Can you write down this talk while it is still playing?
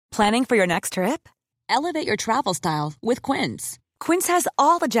Planning for your next trip? Elevate your travel style with Quince. Quince has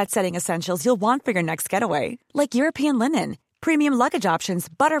all the jet-setting essentials you'll want for your next getaway, like European linen, premium luggage options,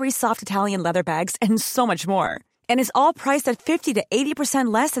 buttery soft Italian leather bags, and so much more. And is all priced at 50 to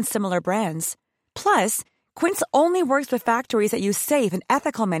 80% less than similar brands. Plus, Quince only works with factories that use safe and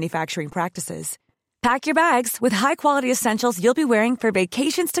ethical manufacturing practices. Pack your bags with high-quality essentials you'll be wearing for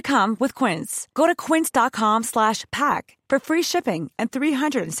vacations to come with Quince. Go to quince.com/pack for free shipping and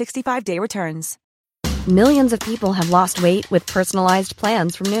 365-day returns. Millions of people have lost weight with personalized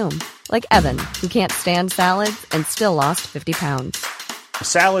plans from Noom. Like Evan, who can't stand salads and still lost 50 pounds.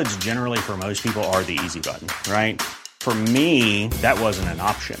 Salads generally for most people are the easy button, right? For me, that wasn't an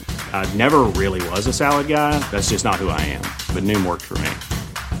option. I never really was a salad guy. That's just not who I am. But Noom worked for me.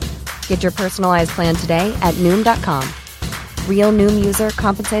 Get your personalized plan today at Noom.com. Real Noom user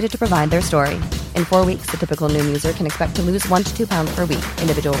compensated to provide their story. In 4 weeks, the typical Noom user can expect to lose 1 to 2 pounds per week.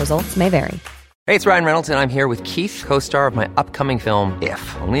 Individual results may vary. Hey, it's Ryan Reynolds, and I'm here with Keith, co-star of my upcoming film,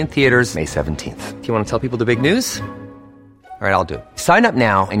 If, only in theaters May 17th. Do you want to tell people the big news? All right, I'll do it. Sign up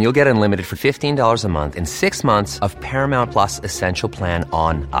now and you'll get unlimited for $15 a month and 6 months of Paramount Plus Essential Plan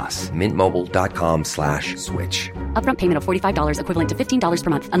on us. MintMobile.com/switch. Upfront payment of $45 equivalent to $15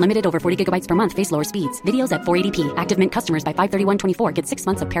 per month. Unlimited over 40 gigabytes per month. Face lower speeds. Videos at 480p. Active Mint customers by 531.24 get 6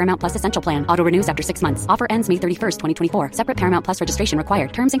 months of Paramount Plus Essential Plan. Auto renews after 6 months. Offer ends May 31st, 2024. Separate Paramount Plus registration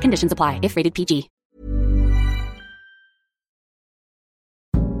required. Terms and conditions apply if rated PG.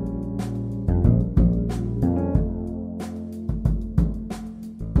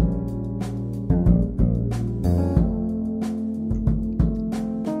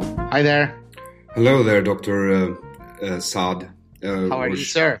 Hi there. Hello there, Dr. Saad. How are you,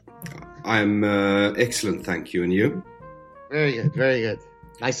 sir? I'm excellent, thank you. And you? Very good, very good.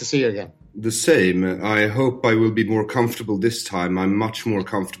 Nice to see you again. The same. I hope I will be more comfortable this time. I'm much more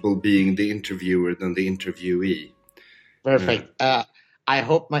comfortable being the interviewer than the interviewee. Perfect. I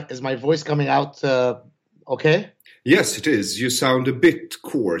hope is my voice coming out okay? Yes, it is. You sound a bit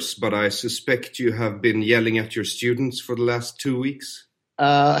coarse, but I suspect you have been yelling at your students for the last 2 weeks.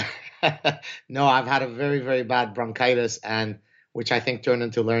 No, I've had a very, very bad bronchitis, and which I think turned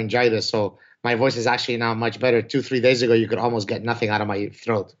into laryngitis. So my voice is actually now much better. 2-3 days ago, you could almost get nothing out of my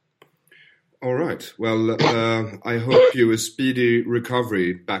throat. All right. Well, I hope you a speedy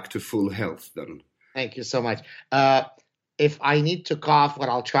recovery back to full health then. Thank you so much. If I need to cough, what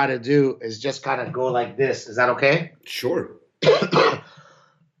I'll try to do is just kind of go like this. Is that okay? Sure.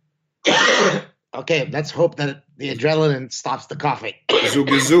 Okay, let's hope that the adrenaline stops the coughing. So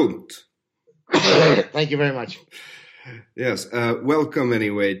gesund. Thank you very much. Yes, welcome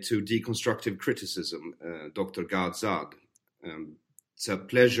anyway to Deconstructive Criticism, Dr. Saad. It's a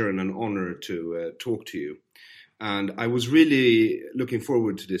pleasure and an honor to talk to you. And I was really looking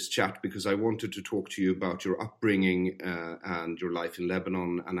forward to this chat because I wanted to talk to you about your upbringing and your life in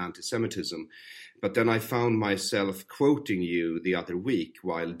Lebanon and anti-Semitism. But then I found myself quoting you the other week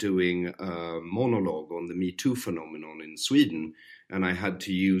while doing a monologue on the Me Too phenomenon in Sweden. And I had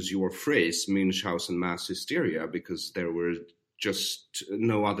to use your phrase, Münchhausen mass hysteria, because there were just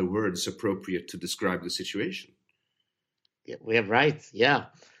no other words appropriate to describe the situation. Yeah, we have right. Yeah.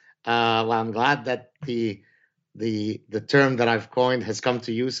 Well, I'm glad that the term that I've coined has come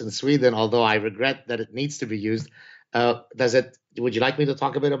to use in Sweden, although I regret that it needs to be used. Would you like me to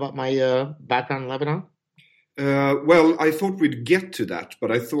talk a bit about my background in Lebanon? Well, I thought we'd get to that, but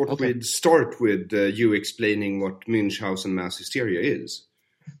I thought we'd start with you explaining what Münchhausen mass hysteria is.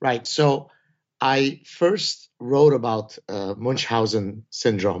 Right. So I first wrote about Münchhausen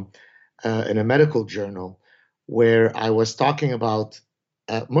syndrome in a medical journal where I was talking about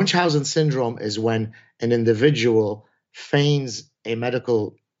Münchhausen syndrome is when an individual feigns a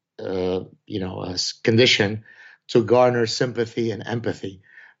medical condition to garner sympathy and empathy.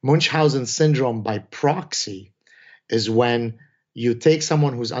 Münchhausen syndrome by proxy is when you take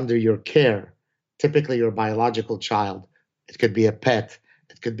someone who's under your care, typically your biological child, it could be a pet,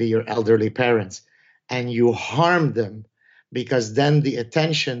 it could be your elderly parents, and you harm them because then the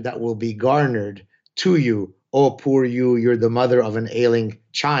attention that will be garnered to you, oh, poor you, you're the mother of an ailing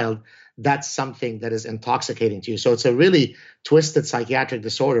child, that's something that is intoxicating to you. So it's a really twisted psychiatric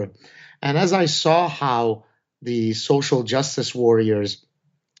disorder. And as I saw how the social justice warriors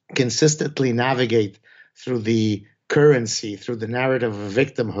consistently navigate through the currency, through the narrative of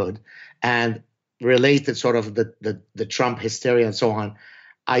victimhood, and related sort of the Trump hysteria and so on,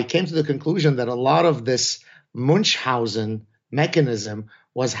 I came to the conclusion that a lot of this Münchhausen mechanism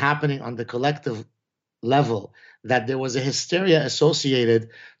was happening on the collective level, that there was a hysteria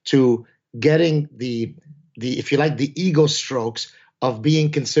associated to getting the if you like, the ego strokes of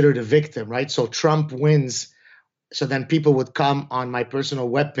being considered a victim, right? So Trump wins. So then people would come on my personal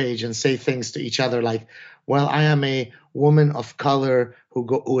webpage and say things to each other like, well, I am a woman of color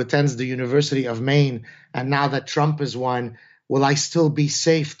who attends the University of Maine. And now that Trump has won, will I still be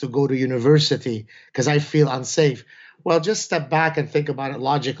safe to go to university because I feel unsafe? Well, just step back and think about it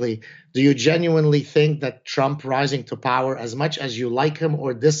logically. Do you genuinely think that Trump rising to power, as much as you like him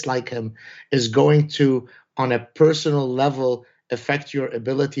or dislike him, is going to, on a personal level, affect your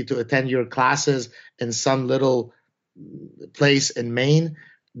ability to attend your classes in some little place in Maine?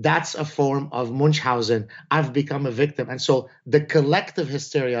 That's a form of Munchausen. I've become a victim. And so the collective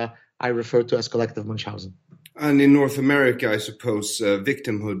hysteria I refer to as collective Munchausen. And in North America, I suppose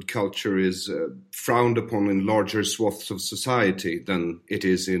victimhood culture is frowned upon in larger swaths of society than it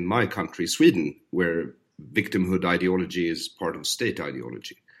is in my country, Sweden, where victimhood ideology is part of state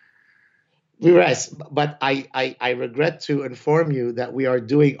ideology. Yes, but I regret to inform you that we are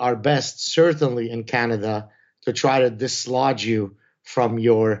doing our best, certainly in Canada, to try to dislodge you from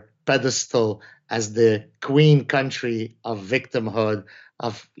your pedestal as the queen country of victimhood,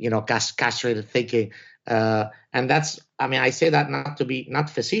 of castrated thinking. And that's, I say that not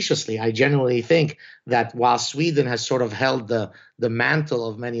facetiously. I genuinely think that while Sweden has sort of held the mantle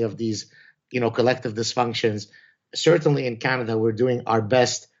of many of these, collective dysfunctions, certainly in Canada, we're doing our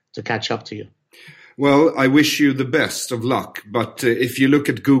best to catch up to you. Well, I wish you the best of luck. But if you look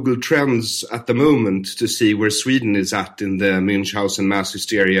at Google Trends at the moment to see where Sweden is at in the Munchausen mass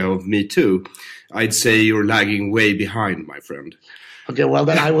hysteria of Me Too, I'd say you're lagging way behind, my friend. Okay, well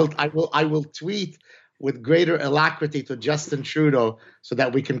then I will tweet with greater alacrity to Justin Trudeau so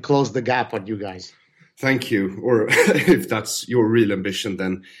that we can close the gap on you guys. Thank you, or if that's your real ambition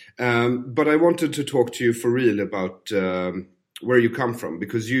then. But I wanted to talk to you for real about where you come from,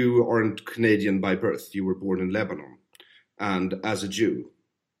 because you aren't Canadian by birth. You were born in Lebanon, and as a Jew.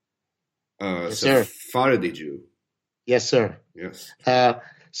 Yes, sir. Sephardi Jew. Yes, sir. Yes.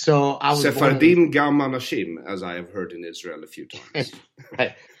 So I was Sephardim Gam Anashim, as I have heard in Israel a few times.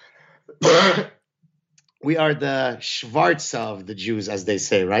 Right. We are the Schwarze of the Jews, as they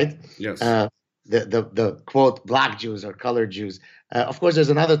say, right? Yes. The quote, black Jews or colored Jews. Of course, there's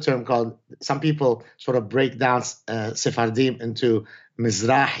another term called, some people sort of break down Sephardim into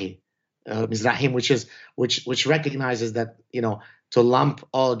Mizrahim, which recognizes that, to lump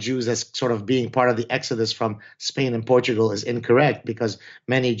all Jews as sort of being part of the exodus from Spain and Portugal is incorrect, because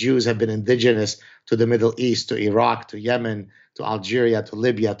many Jews have been indigenous to the Middle East, to Iraq, to Yemen, to Algeria, to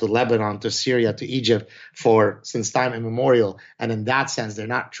Libya, to Lebanon, to Syria, to Egypt since time immemorial. And in that sense, they're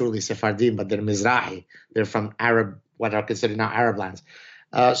not truly Sephardim, but they're Mizrahi. They're from what are considered now Arab lands.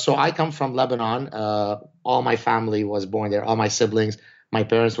 So I come from Lebanon. All my family was born there. All my siblings, my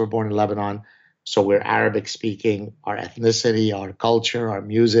parents were born in Lebanon. So we're Arabic speaking. Our ethnicity, our culture, our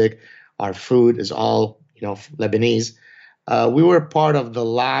music, our food is all, Lebanese. We were part of the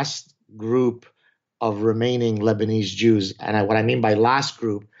last group of remaining Lebanese Jews. And what I mean by last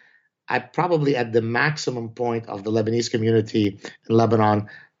group, I probably at the maximum point of the Lebanese community in Lebanon,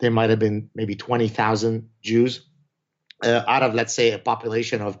 there might have been maybe 20,000 Jews out of, let's say, a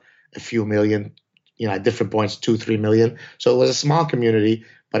population of a few million, at different points, 2-3 million. So it was a small community,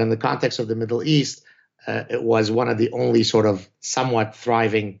 but in the context of the Middle East, it was one of the only sort of somewhat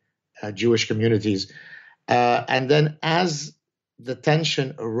thriving Jewish communities. And then as the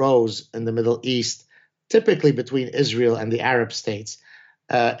tension arose in the Middle East, typically between Israel and the Arab states,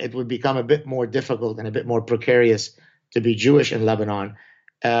 it would become a bit more difficult and a bit more precarious to be Jewish in Lebanon.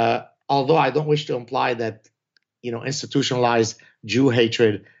 Although I don't wish to imply that, institutionalized Jew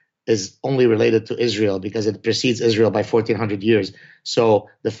hatred is only related to Israel, because it precedes Israel by 1,400 years. So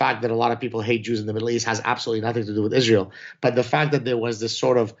the fact that a lot of people hate Jews in the Middle East has absolutely nothing to do with Israel. But the fact that there was this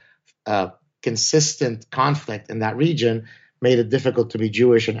sort of consistent conflict in that region made it difficult to be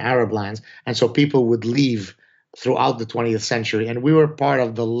Jewish in Arab lands. And so people would leave throughout the 20th century. And we were part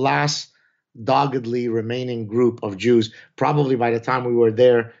of the last doggedly remaining group of Jews. Probably by the time we were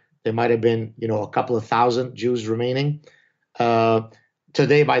there might have been, a couple of thousand Jews remaining.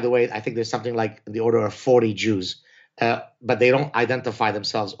 Today, by the way, I think there's something like in the order of 40 Jews. But they don't identify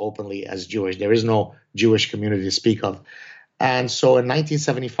themselves openly as Jewish. There is no Jewish community to speak of. And so in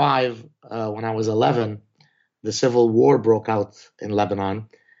 1975, when I was 11, the civil war broke out in Lebanon,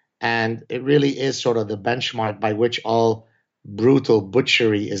 and it really is sort of the benchmark by which all brutal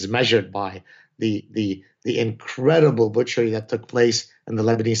butchery is measured by. The incredible butchery that took place in the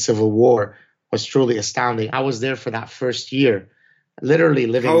Lebanese civil war was truly astounding. I was there for that first year, literally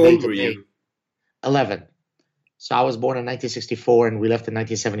living day to day. How old were you? 11. So I was born in 1964 and we left in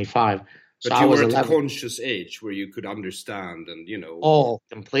 1975. But I you was were at a 11. conscious age where you could understand and, Oh,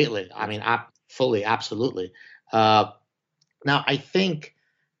 completely. I mean, fully, absolutely. Now, I think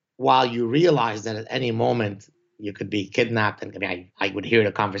while you realize that at any moment you could be kidnapped, and I mean, I would hear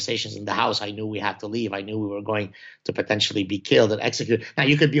the conversations in the house. I knew we had to leave. I knew we were going to potentially be killed and executed. Now,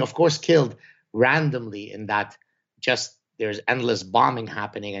 you could be, of course, killed randomly in that just there's endless bombing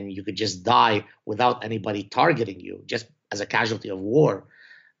happening and you could just die without anybody targeting you, just as a casualty of war.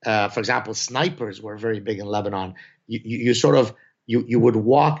 For example, snipers were very big in Lebanon. You would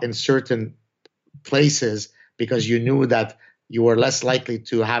walk in certain places because you knew that you were less likely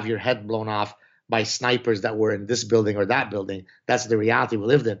to have your head blown off by snipers that were in this building or that building. That's the reality we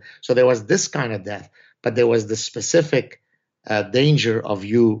lived in. So there was this kind of death, but there was the specific danger of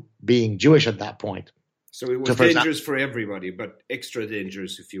you being Jewish at that point. So it was dangerous for everybody, but extra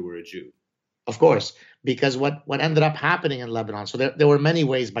dangerous if you were a Jew. Of course, because what ended up happening in Lebanon, so there were many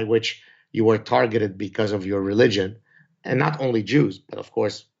ways by which you were targeted because of your religion, and not only Jews, but of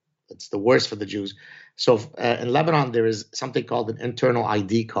course, it's the worst for the Jews. So in Lebanon, there is something called an internal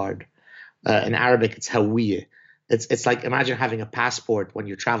ID card. In Arabic, it's hawiyah. It's like, imagine having a passport when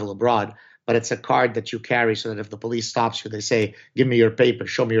you travel abroad, but it's a card that you carry so that if the police stops you, they say, give me your papers,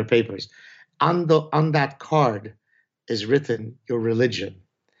 show me your papers. On that card is written your religion,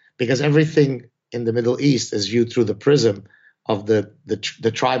 because everything in the Middle East is viewed through the prism of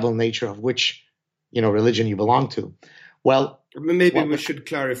the tribal nature of which religion you belong to. Well, maybe we should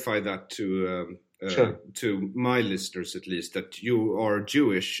clarify that sure. to my listeners, at least, that you are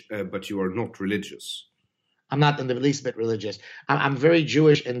Jewish, but you are not religious. I'm not in the least bit religious. I'm very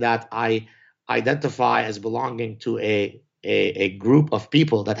Jewish in that I identify as belonging to a group of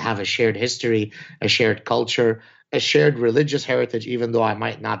people that have a shared history, a shared culture, a shared religious heritage, even though I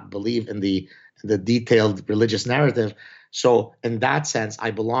might not believe in the detailed religious narrative. So in that sense,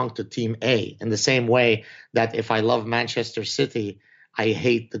 I belong to Team A, in the same way that if I love Manchester City, I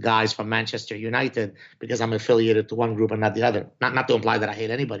hate the guys from Manchester United because I'm affiliated to one group and not the other. Not to imply that I hate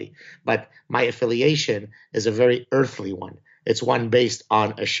anybody, but my affiliation is a very earthly one. It's one based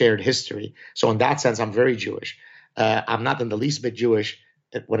on a shared history. So in that sense, I'm very Jewish. I'm not in the least bit Jewish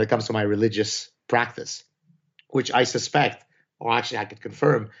when it comes to my religious practice, which I suspect, or actually I could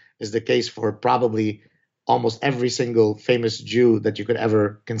confirm, is the case for probably almost every single famous Jew that you could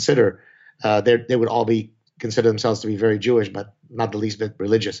ever consider. They would all consider themselves to be very Jewish, but not the least bit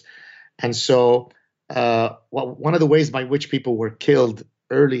religious. And so one of the ways by which people were killed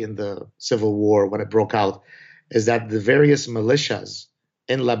early in the civil war when it broke out is that the various militias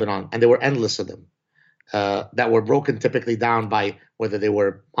in Lebanon, and there were endless of them, that were broken typically down by whether they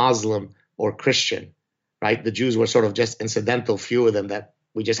were Muslim or Christian, right? The Jews were sort of just incidental, few of them that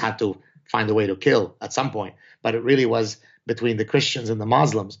we just had to find a way to kill at some point. But it really was between the Christians and the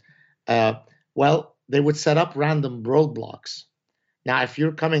Muslims. Well, they would set up random roadblocks. Now, if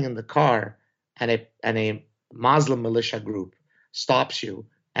you're coming in the car and a Muslim militia group stops you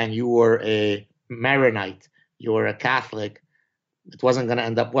and you were a Maronite, you were a Catholic, it wasn't going to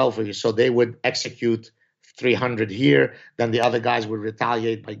end up well for you. So they would execute 300 here. Then the other guys would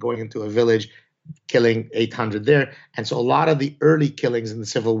retaliate by going into a village, killing 800 there. And so a lot of the early killings in the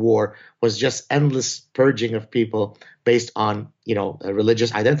Civil War was just endless purging of people based on, a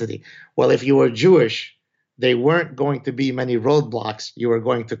religious identity. Well, if you were Jewish, they weren't going to be many roadblocks you were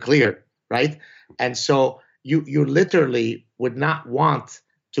going to clear, right? And so you literally would not want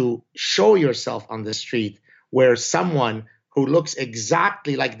to show yourself on the street where someone who looks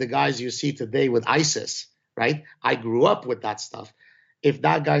exactly like the guys you see today with ISIS, right? I grew up with that stuff. If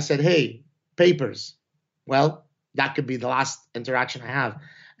that guy said, hey, papers, well, that could be the last interaction I have.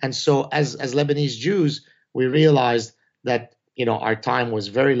 And so as Lebanese Jews, we realized that, our time was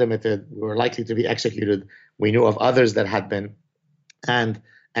very limited. We were likely to be executed. We knew of others that had been. And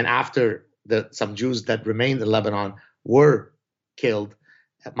after some Jews that remained in Lebanon were killed,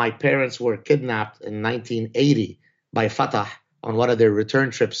 my parents were kidnapped in 1980 by Fatah on one of their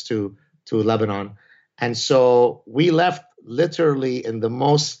return trips to Lebanon. And so we left literally in the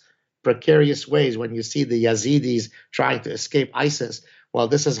most precarious ways. When you see the Yazidis trying to escape ISIS, well,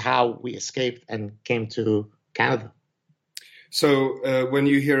 this is how we escaped and came to Canada. So when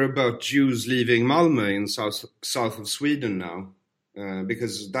you hear about Jews leaving Malmö in south of Sweden now,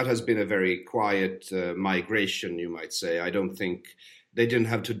 because that has been a very quiet migration, you might say. I don't think they didn't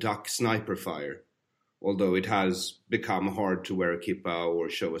have to duck sniper fire, although it has become hard to wear a kippah or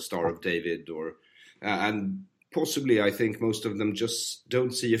show a Star of David, and possibly I think most of them just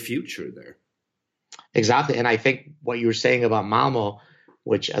don't see a future there. Exactly. And I think what you were saying about Malmö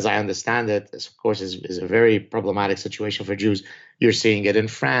which, as I understand it, of course, is a very problematic situation for Jews. You're seeing it in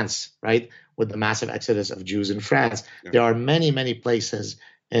France, right, with the massive exodus of Jews in France. Yeah. There are many, many places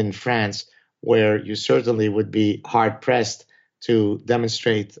in France where you certainly would be hard-pressed to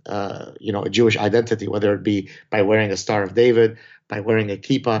demonstrate, a Jewish identity, whether it be by wearing a Star of David, by wearing a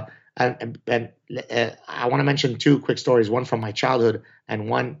kippah. And I want to mention two quick stories, one from my childhood and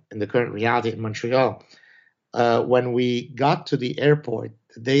one in the current reality in Montreal. When we got to the airport,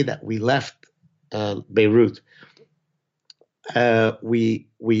 the day that we left Beirut,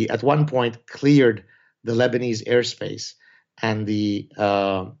 we at one point cleared the Lebanese airspace, and the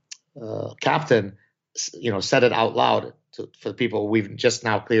captain, said it out loud for the people. We've just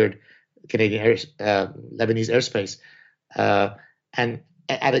now cleared Lebanese airspace, and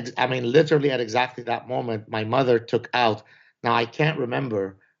literally at exactly that moment, my mother took out. Now I can't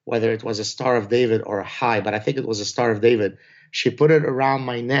remember whether it was a Star of David or a high, but I think it was a Star of David. She put it around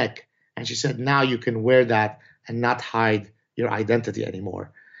my neck and she said, now you can wear that and not hide your identity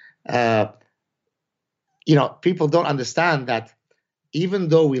anymore. People don't understand that even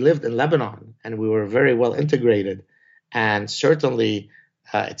though we lived in Lebanon and we were very well integrated, and certainly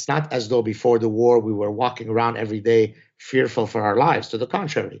it's not as though before the war we were walking around every day fearful for our lives. To the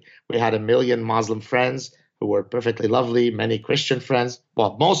contrary, we had 1 million Muslim friends who were perfectly lovely, many Christian friends.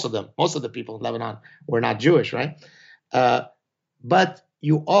 Well, most of the people in Lebanon were not Jewish, right? But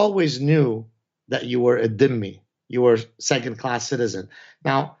you always knew that you were a dhimmi. You were second-class citizen.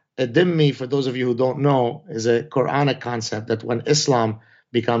 Now, a dhimmi, for those of you who don't know, is a Quranic concept that when Islam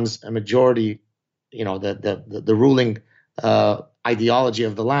becomes a majority, the ruling ideology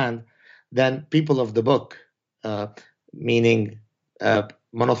of the land, then people of the book, meaning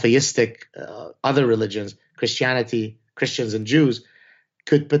monotheistic other religions, Christians and Jews,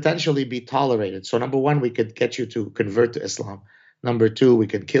 could potentially be tolerated. So number one, we could get you to convert to Islam. Number two, we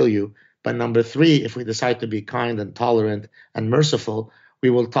could kill you. But number three, if we decide to be kind and tolerant and merciful, we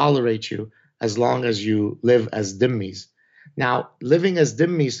will tolerate you as long as you live as dhimmis. Now, living as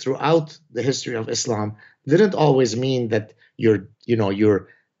dhimmis throughout the history of Islam didn't always mean that you're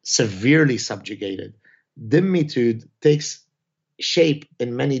severely subjugated. Dhimmitude takes shape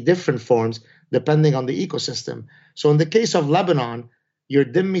in many different forms depending on the ecosystem. So in the case of Lebanon, your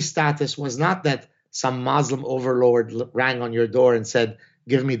dhimmi status was not that some Muslim overlord rang on your door and said,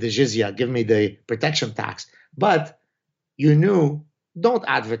 give me the jizya, give me the protection tax. But you knew, don't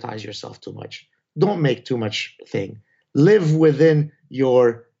advertise yourself too much. Don't make too much thing. Live within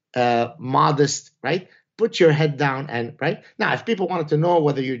your modest, right? Put your head down and, right? Now, if people wanted to know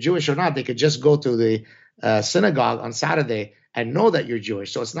whether you're Jewish or not, they could just go to the synagogue on Saturday and know that you're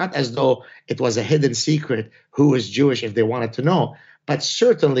Jewish. So it's not as though it was a hidden secret who is Jewish if they wanted to know. But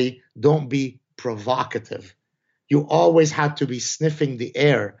certainly don't be provocative. You always had to be sniffing the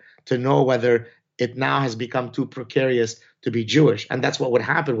air to know whether it now has become too precarious to be Jewish. And that's what would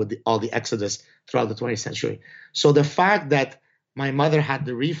happen with all the exodus throughout the 20th century. So the fact that my mother had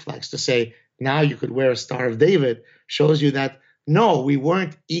the reflex to say, now you could wear a Star of David, shows you that, no, we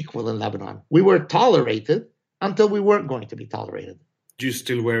weren't equal in Lebanon. We were tolerated until we weren't going to be tolerated. Do you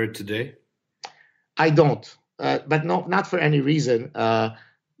still wear it today? I don't, but no, not for any reason. I'm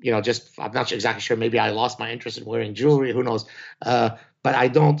not exactly sure. Maybe I lost my interest in wearing jewelry. Who knows? But I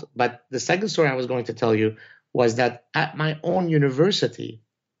don't. But the second story I was going to tell you was that at my own university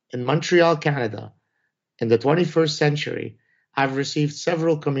in Montreal, Canada, in the 21st century, I've received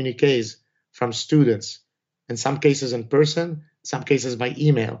several communiques from students, in some cases in person, some cases by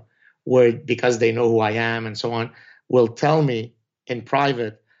email, where, because they know who I am and so on, will tell me in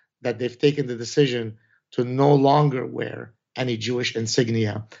private that they've taken the decision to no longer wear any Jewish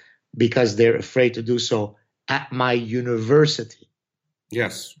insignia because they're afraid to do so at my university.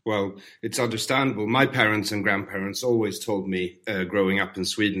 Yes, well, it's understandable. My parents and grandparents always told me, growing up in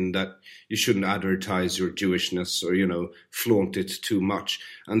Sweden, that you shouldn't advertise your Jewishness or, flaunt it too much.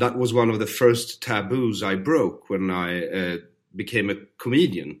 And that was one of the first taboos I broke when I became a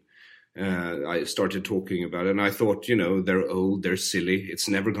comedian. I started talking about it, and I thought, they're old, they're silly, it's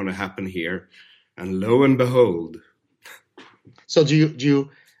never going to happen here. And lo and behold. So would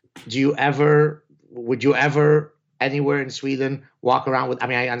you ever anywhere in Sweden walk around with,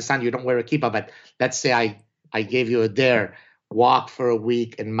 I understand you don't wear a kippah, but let's say I gave you a dare, walk for a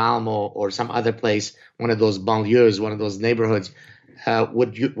week in Malmo or some other place, one of those banlieues, one of those neighborhoods,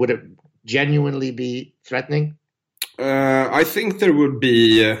 would it genuinely be threatening? I think there would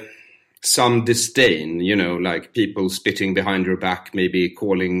be some disdain, like people spitting behind your back, maybe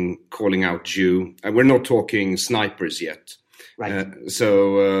calling out Jew. We're not talking snipers yet. Right.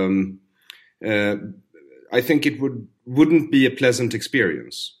 I think it wouldn't be a pleasant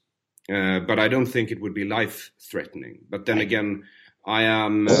experience, but I don't think it would be life-threatening. But then again, I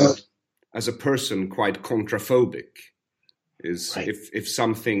am, as a person, quite contraphobic. If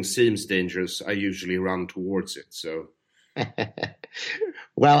something seems dangerous, I usually run towards it. So,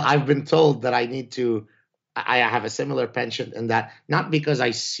 well, I've been told that I have a similar penchant in that, not because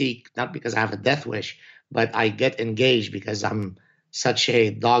I have a death wish, but I get engaged because I'm such a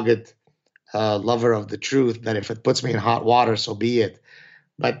dogged lover of the truth that if it puts me in hot water, so be it.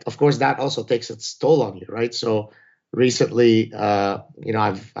 But of course, that also takes its toll on you, right? So recently,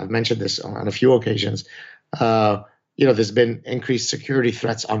 I've mentioned this on a few occasions. There's been increased security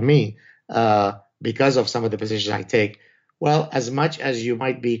threats on me because of some of the positions I take. Well, as much as you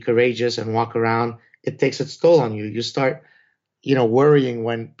might be courageous and walk around, it takes its toll on you. You start, worrying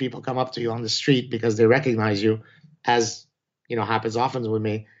when people come up to you on the street because they recognize you, as, happens often with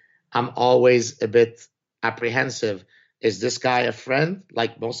me. I'm always a bit apprehensive. Is this guy a friend,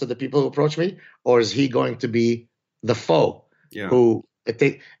 like most of the people who approach me, or is he going to be the foe? Yeah.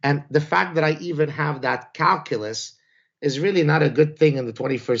 And the fact that I even have that calculus is really not a good thing in the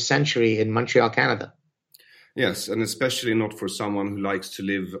 21st century in Montreal, Canada. Yes, and especially not for someone who likes to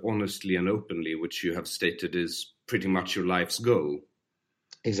live honestly and openly, which you have stated is pretty much your life's goal.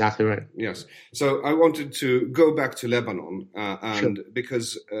 Exactly right. Yes. So I wanted to go back to Lebanon, Sure.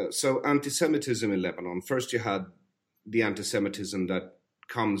 because anti-Semitism in Lebanon, first you had the anti-Semitism that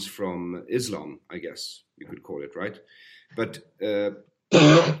comes from Islam, I guess you could call it, right? But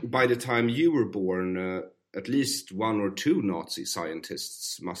by the time you were born, at least one or two Nazi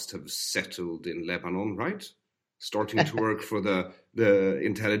scientists must have settled in Lebanon, right? Starting to work for the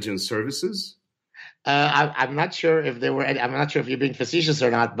intelligence services. I'm not sure if there were. I'm not sure if you're being facetious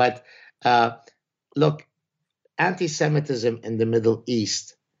or not. But look, anti-Semitism in the Middle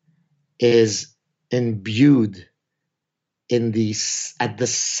East is imbued at the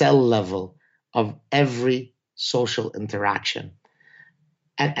cell level of every social interaction,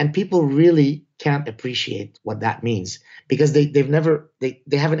 and people really can't appreciate what that means because they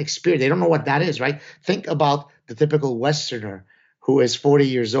haven't experienced. They don't know what that is, right? Think about the typical Westerner who is 40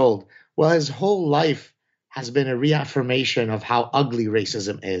 years old. Well, his whole life has been a reaffirmation of how ugly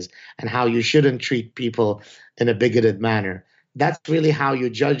racism is and how you shouldn't treat people in a bigoted manner. That's really how you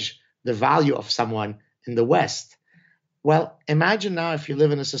judge the value of someone in the West. Well, imagine now if you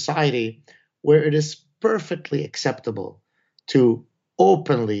live in a society where it is perfectly acceptable to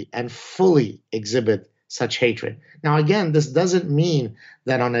openly and fully exhibit such hatred. Now, again, this doesn't mean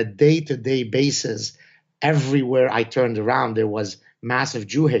that on a day-to-day basis, everywhere I turned around, there was massive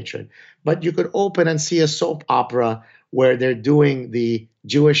Jew hatred. But you could open and see a soap opera where they're doing the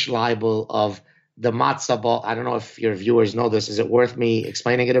Jewish libel of the matzah ball. I don't know if your viewers know this. Is it worth me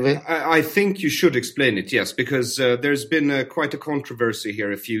explaining it a bit? I think you should explain it, yes, because there's been quite a controversy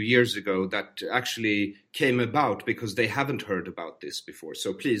here a few years ago that actually came about because they haven't heard about this before.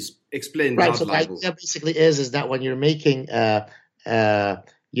 So please explain. Right. So the idea basically is that when you're making, the matzah,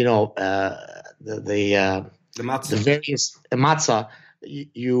 the various matzah,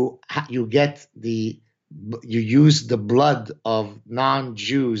 you use the blood of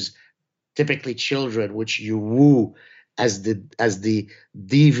non-Jews, typically children, which you woo as the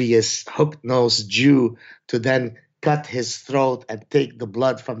devious hook-nosed Jew, to then cut his throat and take the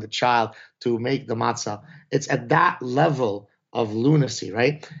blood from the child to make the matzah. It's at that level of lunacy,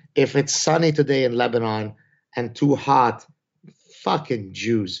 right? If it's sunny today in Lebanon and too hot, fucking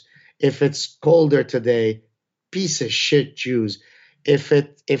Jews. If it's colder today, piece of shit Jews.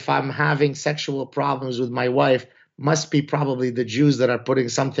 If I'm having sexual problems with my wife, must be probably the Jews that are putting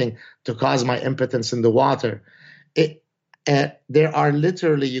something to cause my impotence in the water. There are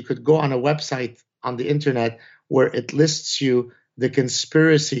literally, you could go on a website on the internet where it lists you the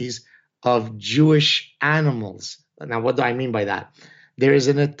conspiracies of Jewish animals. Now, what do I mean by that? There is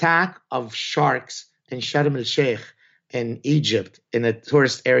an attack of sharks in Sharm el-Sheikh in Egypt, in a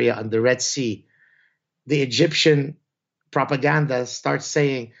tourist area on the Red Sea. The Egyptian propaganda starts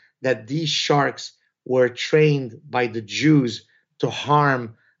saying that these sharks were trained by the Jews to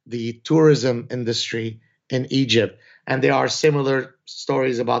harm the tourism industry in Egypt. And there are similar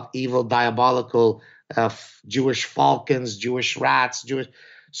stories about evil, diabolical Jewish falcons, Jewish rats,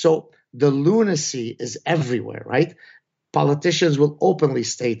 So the lunacy is everywhere, right? Politicians will openly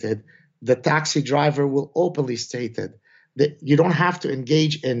state it. The taxi driver will openly state it. That you don't have to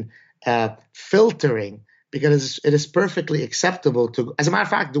engage in filtering, because it is perfectly acceptable to. As a matter of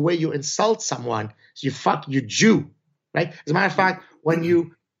fact, the way you insult someone is you Jew, right? As a matter of fact, when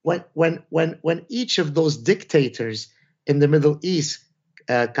each of those dictators in the Middle East,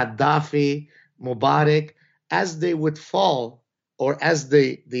 Gaddafi, Mubarak, as they would fall, or as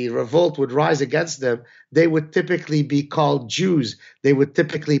the revolt would rise against them, they would typically be called Jews. They would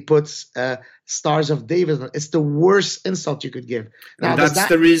typically put Stars of David. It's the worst insult you could give. Now, and that's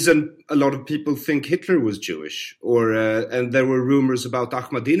the reason a lot of people think Hitler was Jewish, and there were rumors about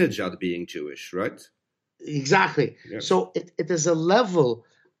Ahmadinejad being Jewish, right? Exactly. Yeah. So it is a level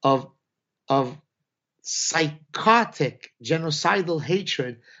of psychotic, genocidal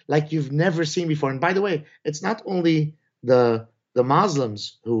hatred like you've never seen before. And by the way, it's not only the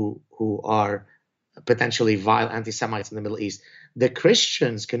Muslims who are potentially vile anti-Semites in the Middle East. The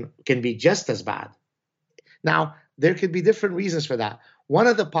Christians can be just as bad. Now, there could be different reasons for that. One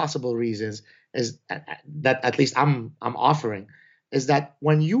of the possible reasons is that, at least I'm offering, is that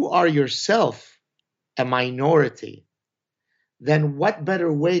when you are yourself a minority, then what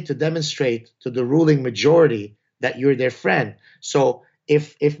better way to demonstrate to the ruling majority that you're their friend? So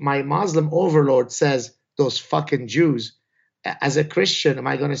if my Muslim overlord says, those fucking Jews, as a Christian, am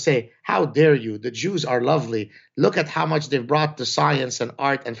I going to say, how dare you? The Jews are lovely. Look at how much they've brought to science and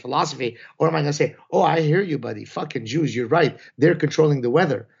art and philosophy. Or am I going to say, oh, I hear you, buddy. Fucking Jews, you're right. They're controlling the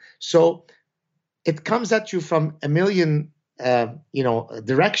weather. So it comes at you from a million,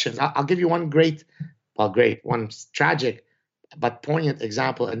 directions. I'll give you one one tragic but poignant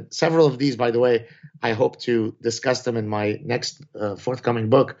example. And several of these, by the way, I hope to discuss them in my next forthcoming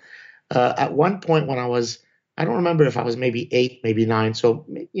book. At one point when I don't remember if I was maybe 8, maybe 9. So,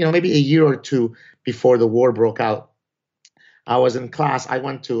 maybe a year or two before the war broke out, I was in class. I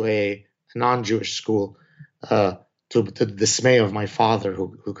went to a non-Jewish school to the dismay of my father,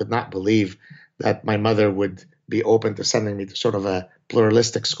 who could not believe that my mother would be open to sending me to sort of a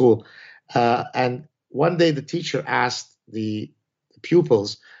pluralistic school. And one day the teacher asked the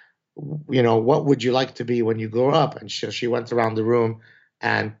pupils, what would you like to be when you grow up? And she went around the room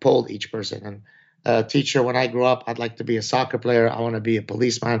and polled each person. And teacher, when I grow up, I'd like to be a soccer player. I want to be a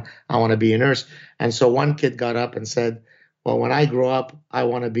policeman. I want to be a nurse. And so one kid got up and said, well, when I grow up, I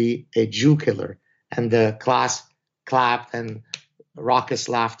want to be a Jew killer. And the class clapped, and raucous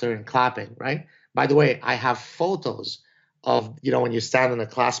laughter and clapping, right? By the way, I have photos of, when you stand in a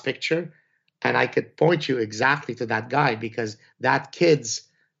class picture, and I could point you exactly to that guy, because that kid's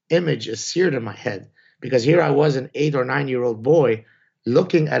image is seared in my head. Because here I was, an 8 or 9-year-old boy,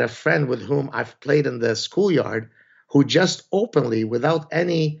 looking at a friend with whom I've played in the schoolyard, who just openly, without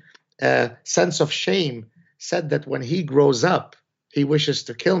any sense of shame, said that when he grows up, he wishes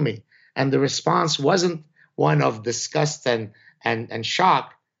to kill me. And the response wasn't one of disgust and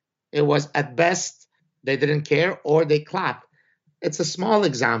shock. It was, at best, they didn't care, or they clapped. It's a small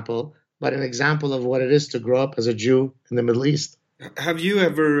example, but an example of what it is to grow up as a Jew in the Middle East. Have you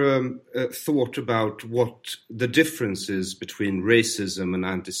ever thought about what the difference is between racism and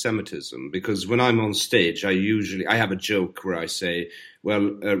anti-Semitism? Because when I'm on stage, I have a joke where I say, well,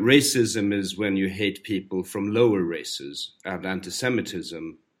 racism is when you hate people from lower races, and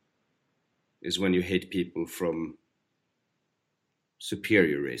anti-Semitism is when you hate people from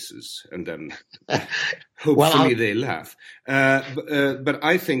superior races, and then hopefully they laugh. But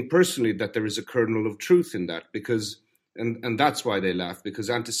I think personally that there is a kernel of truth in that, because... And that's why they laugh, because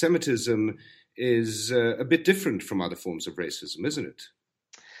anti-Semitism is a bit different from other forms of racism, isn't it?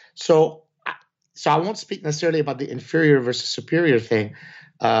 So I won't speak necessarily about the inferior versus superior thing,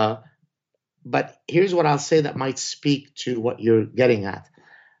 but here's what I'll say that might speak to what you're getting at.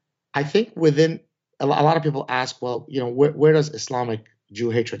 I think within a lot of people ask, well, where does Islamic Jew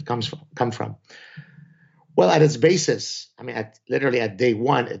hatred come from? Well, at its basis, literally at day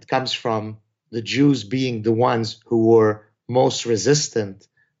one, it comes from the Jews being the ones who were most resistant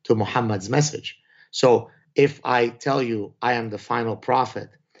to Muhammad's message. So if I tell you I am the final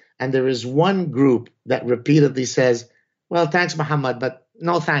prophet, and there is one group that repeatedly says, well, thanks, Muhammad, but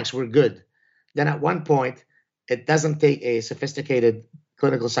no thanks, we're good, then at one point, it doesn't take a sophisticated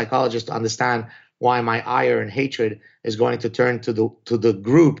clinical psychologist to understand why my ire and hatred is going to turn to the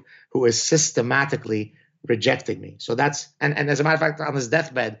group who is systematically rejecting me. So that's, and as a matter of fact, on his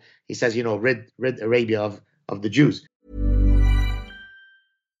deathbed, he says, rid Arabia of the Jews.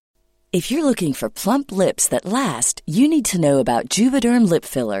 If you're looking for plump lips that last, you need to know about Juvederm lip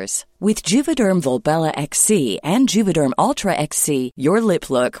fillers. With Juvederm Volbella XC and Juvederm Ultra XC, your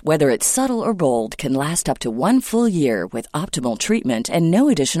lip look, whether it's subtle or bold, can last up to 1 full year with optimal treatment and no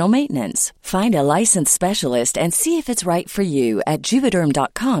additional maintenance. Find a licensed specialist and see if it's right for you at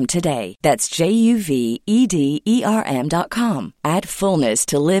Juvederm.com today. That's JUVEDERM.com. Add fullness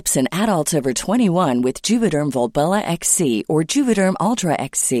to lips in adults over 21 with Juvederm Volbella XC or Juvederm Ultra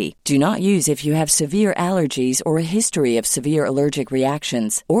XC. Do not use if you have severe allergies or a history of severe allergic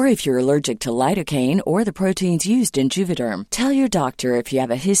reactions, or if you're you're allergic to lidocaine or the proteins used in Juvederm. Tell your doctor if you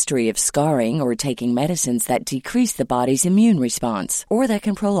have a history of scarring or taking medicines that decrease the body's immune response or that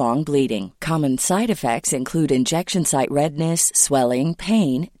can prolong bleeding. Common side effects include injection site redness, swelling,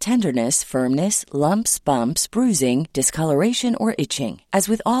 pain, tenderness, firmness, lumps, bumps, bruising, discoloration, or itching. As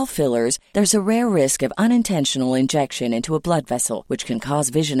with all fillers, there's a rare risk of unintentional injection into a blood vessel, which can cause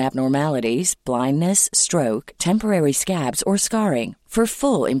vision abnormalities, blindness, stroke, temporary scabs, or scarring. For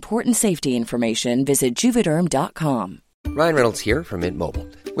full, important safety information, visit Juvederm.com. Ryan Reynolds here from Mint Mobile.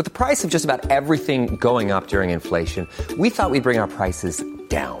 With the price of just about everything going up during inflation, we thought we'd bring our prices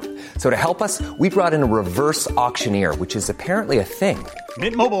down. So to help us, we brought in a reverse auctioneer, which is apparently a thing.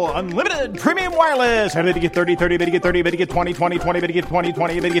 Mint Mobile Unlimited Premium Wireless. How to get 30, 30, bit to get 30, bit to get 20, 20, 20, bit to get 20,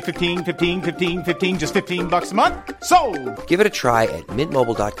 20, bit to get 15, 15, 15, 15, just $15 a month? Sold! Give it a try at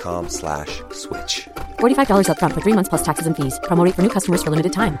mintmobile.com/switch. $45 up front for 3 months plus taxes and fees. Promo rate for new customers for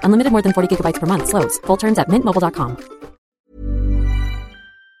limited time. Unlimited more than 40 gigabytes per month. Slows full terms at mintmobile.com.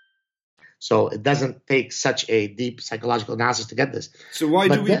 So it doesn't take such a deep psychological analysis to get this. So why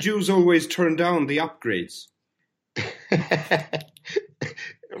do we Jews always turn down the upgrades?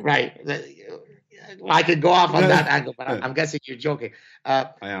 Right. I could go off on that angle, but I'm guessing you're joking.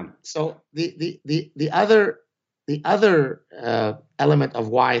 I am. So the other element of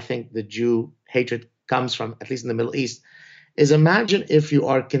why I think the Jew hatred comes from, at least in the Middle East, is imagine if you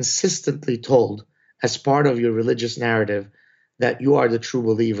are consistently told as part of your religious narrative that you are the true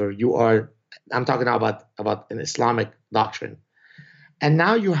believer. You are, I'm talking now about an Islamic doctrine. And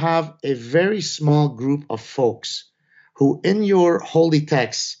now you have a very small group of folks who in your holy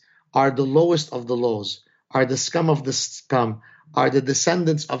texts are the lowest of the lows, are the scum of the scum, are the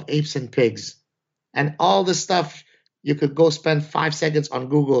descendants of apes and pigs. And all this stuff, you could go spend 5 seconds on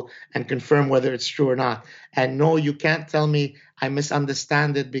Google and confirm whether it's true or not. And no, you can't tell me I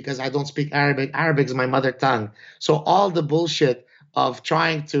misunderstand it because I don't speak Arabic. Arabic is my mother tongue. So all the bullshit of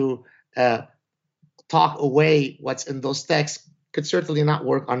trying to talk away what's in those texts could certainly not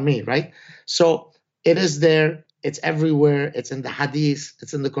work on me, right? So it is there. It's everywhere. It's in the Hadith.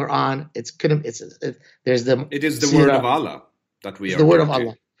 It's in the Quran. It is the word of Allah that we are. The word of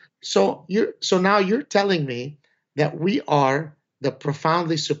Allah. So now you're telling me that we are the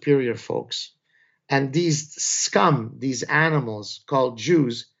profoundly superior folks, and these scum, these animals called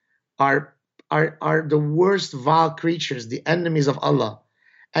Jews, are the worst vile creatures, the enemies of Allah,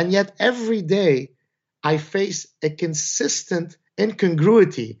 and yet every day I face a consistent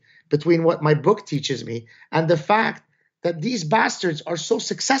incongruity between what my book teaches me and the fact that these bastards are so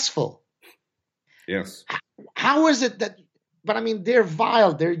successful. Yes. How is it that, but I mean, they're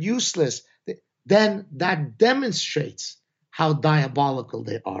vile, they're useless. Then that demonstrates how diabolical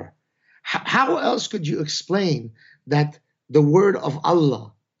they are. How else could you explain that the word of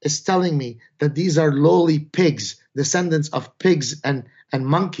Allah is telling me that these are lowly pigs, descendants of pigs and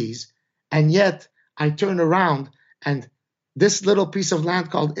monkeys, and yet I turn around and this little piece of land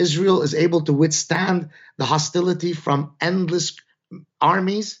called Israel is able to withstand the hostility from endless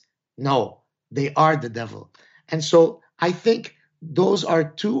armies? No, they are the devil. And so I think those are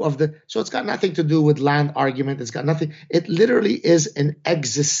two of the, so it's got nothing to do with land argument. It's got nothing. It literally is an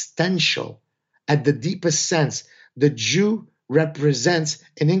existential, at the deepest sense. The Jew represents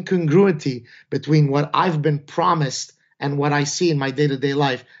an incongruity between what I've been promised and what I see in my day-to-day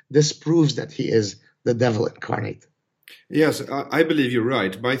life. This proves that he is the devil incarnate. Yes, I believe you're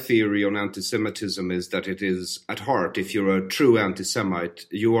right. My theory on anti-Semitism is that it is, at heart, if you're a true anti-Semite,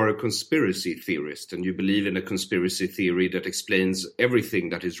 you are a conspiracy theorist, and you believe in a conspiracy theory that explains everything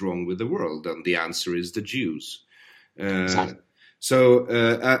that is wrong with the world, and the answer is the Jews. Exactly.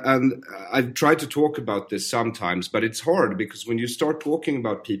 And I've tried to talk about this sometimes, but it's hard because when you start talking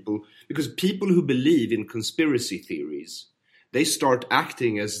about people, because people who believe in conspiracy theories, they start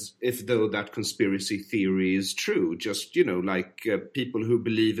acting as if though that conspiracy theory is true. Just, like people who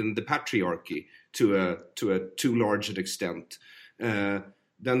believe in the patriarchy to a too large an extent. Then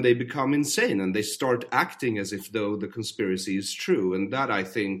they become insane and they start acting as if though the conspiracy is true. And that, I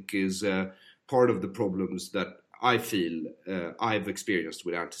think, is part of the problems that I feel I've experienced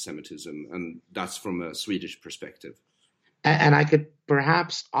with anti-Semitism. And that's from a Swedish perspective. And I could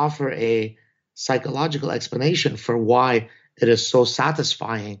perhaps offer a psychological explanation for why it is so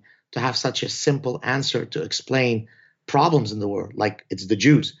satisfying to have such a simple answer to explain problems in the world, like it's the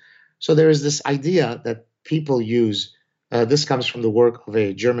Jews. So there is this idea that people use, this comes from the work of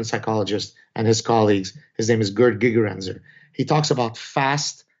a German psychologist and his colleagues. His name is Gerd Gigerenzer. He talks about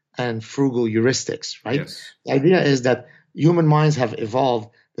fast and frugal heuristics, right? Yes. The idea is that human minds have evolved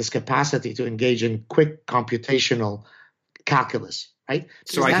this capacity to engage in quick computational calculus, right?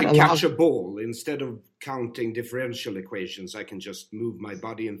 So I can catch a ball. Instead of counting differential equations, I can just move my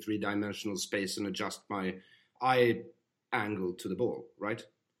body in 3-dimensional space and adjust my eye angle to the ball, right?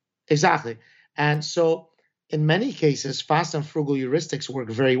 Exactly. And so in many cases, fast and frugal heuristics work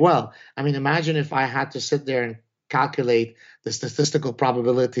very well. I mean, imagine if I had to sit there and calculate the statistical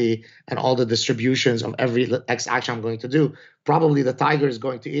probability and all the distributions of every X action I'm going to do. Probably the tiger is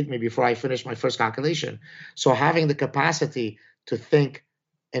going to eat me before I finish my first calculation. So having the capacity to think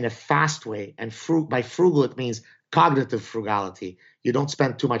in a fast way, and by frugal, it means cognitive frugality. You don't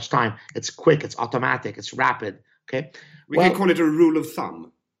spend too much time. It's quick, it's automatic, it's rapid. Okay. We can call it a rule of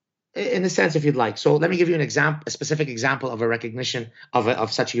thumb. In a sense, if you'd like. So let me give you an example, a specific example of a recognition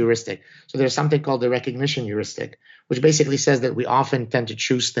of such a heuristic. So there's something called the recognition heuristic, which basically says that we often tend to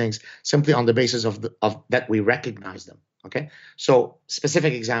choose things simply on the basis of that we recognize them. Okay. So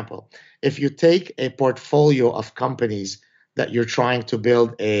specific example, if you take a portfolio of companies that you're trying to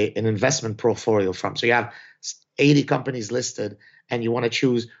build an investment portfolio from, so you have 80 companies listed, and you want to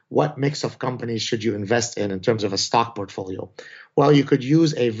choose what mix of companies should you invest in terms of a stock portfolio. Well, you could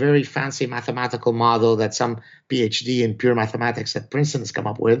use a very fancy mathematical model that some PhD in pure mathematics at Princeton has come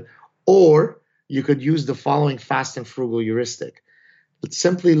up with, or you could use the following fast and frugal heuristic.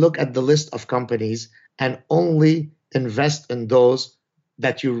 Simply look at the list of companies and only invest in those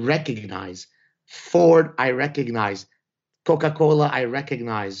that you recognize. Ford, I recognize. Coca-Cola, I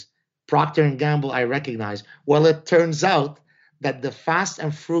recognize. Procter & Gamble, I recognize. Well, it turns out that the fast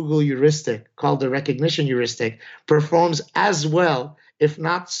and frugal heuristic, called the recognition heuristic, performs as well, if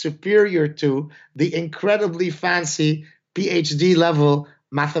not superior to, the incredibly fancy PhD level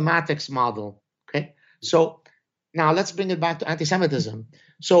mathematics model. Okay, so now let's bring it back to anti-Semitism.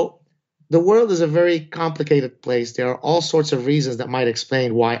 So the world is a very complicated place. There are all sorts of reasons that might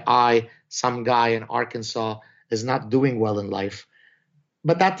explain why some guy in Arkansas, is not doing well in life.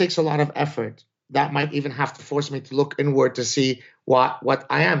 But that takes a lot of effort. That might even have to force me to look inward to see what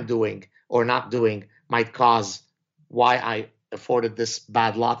I am doing or not doing might cause why I afforded this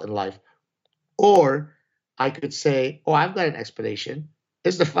bad lot in life. Or I could say, oh, I've got an explanation.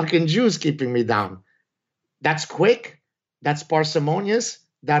 It's the fucking Jews keeping me down. That's quick. That's parsimonious.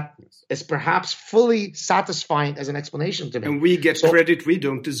 That is perhaps fully satisfying as an explanation to me. And we get credit we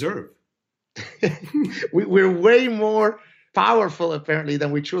don't deserve. We're way more powerful apparently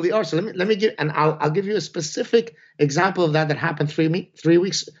than we truly are. So let me give, and I'll give you a specific example of that happened 3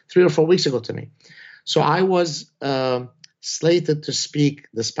 or 4 weeks ago to me. So I was slated to speak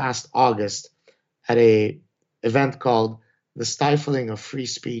this past August at a event called The Stifling of Free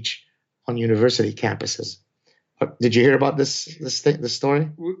Speech on University Campuses. Did you hear about this story?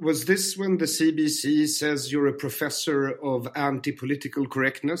 Was this when the CBC says you're a professor of anti-political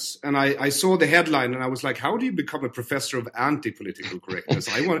correctness? And I saw the headline and I was like, how do you become a professor of anti-political correctness?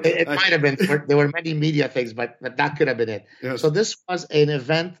 It might have been. There were many media things, but that could have been it. Yes. So this was an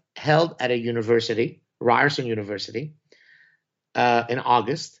event held at a university, Ryerson University, in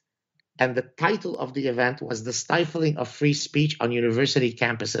August. And the title of the event was The Stifling of Free Speech on University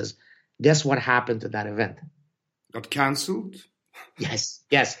Campuses. Guess what happened to that event? Got cancelled? Yes.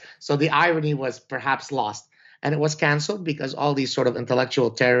 So the irony was perhaps lost. And it was canceled because all these sort of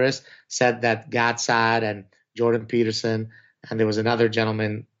intellectual terrorists said that Gad Saad and Jordan Peterson, and there was another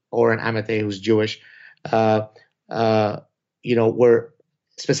gentleman, Oren Amitei, who's Jewish, were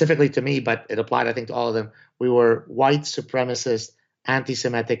specifically to me, but it applied, I think, to all of them. We were white supremacist,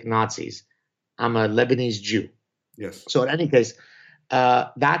 anti-Semitic Nazis. I'm a Lebanese Jew. Yes. So in any case,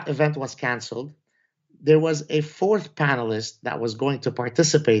 that event was canceled. There was a fourth panelist that was going to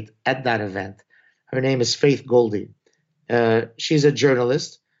participate at that event. Her name is Faith Goldie. She's a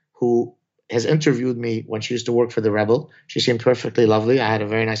journalist who has interviewed me when she used to work for The Rebel. She seemed perfectly lovely. I had a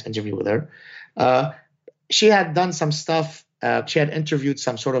very nice interview with her. She had done some stuff. She had interviewed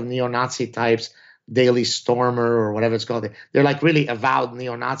some sort of neo-Nazi types, Daily Stormer or whatever it's called. They're like really avowed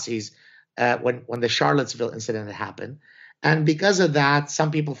neo-Nazis when the Charlottesville incident had happened. And because of that,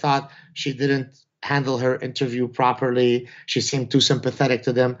 some people thought she didn't handle her interview properly. She seemed too sympathetic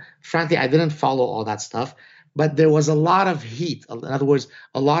to them. Frankly, I didn't follow all that stuff, but there was a lot of heat. In other words,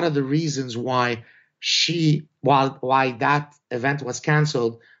 a lot of the reasons why that event was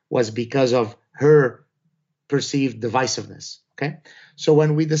canceled was because of her perceived divisiveness. Okay. So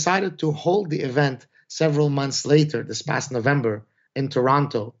when we decided to hold the event several months later, this past November in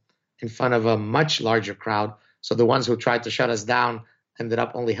Toronto, in front of a much larger crowd, so the ones who tried to shut us down ended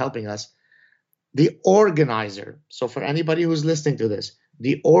up only helping us. The organizer, so for anybody who's listening to this,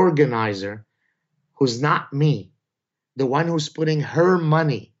 the organizer, who's not me, the one who's putting her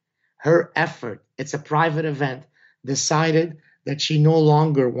money, her effort, it's a private event, decided that she no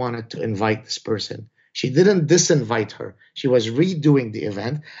longer wanted to invite this person. She didn't disinvite her. She was redoing the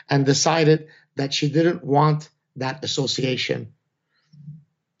event and decided that she didn't want that association.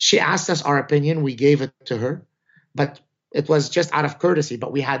 She asked us our opinion. We gave it to her, but it was just out of courtesy.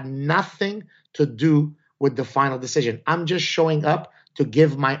 But we had nothing to do with the final decision. I'm just showing up to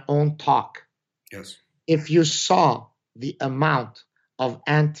give my own talk. Yes. If you saw the amount of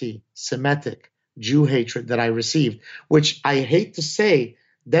anti-Semitic Jew hatred that I received, which I hate to say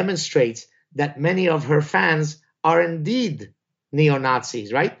demonstrates that many of her fans are indeed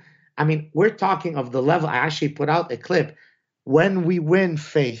neo-Nazis, right? I mean, we're talking of the level. I actually put out a clip. When we win,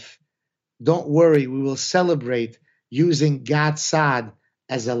 Faith, don't worry, we will celebrate using Gad Saad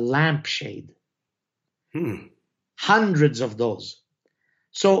as a lampshade. Hundreds of those.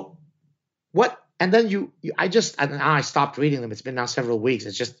 So what? And then I stopped reading them. It's been now several weeks.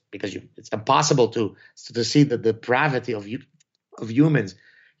 It's just because it's impossible to see the depravity of humans.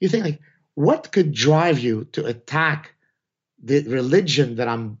 You think, like, what could drive you to attack the religion that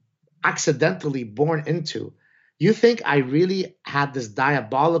I'm accidentally born into? You think I really had this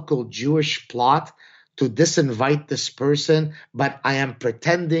diabolical Jewish plot to disinvite this person, but I am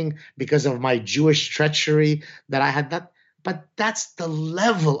pretending because of my Jewish treachery that I had that? But that's the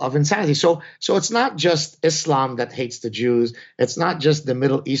level of insanity. So it's not just Islam that hates the Jews. It's not just the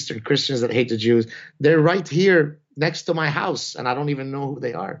Middle Eastern Christians that hate the Jews. They're right here next to my house, and I don't even know who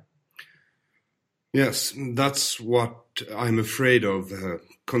they are. Yes, that's what I'm afraid of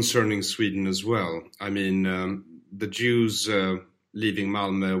concerning Sweden as well. I mean, the Jews leaving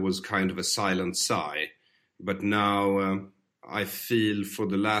Malmö was kind of a silent sigh. But now I feel for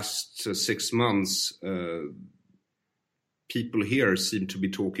the last 6 months, people here seem to be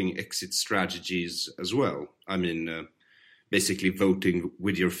talking exit strategies as well. I mean, basically voting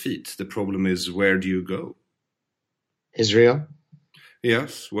with your feet. The problem is, where do you go? Israel?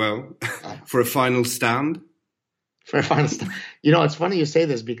 Yes, well, for a final stand? For a final stand. You know, it's funny you say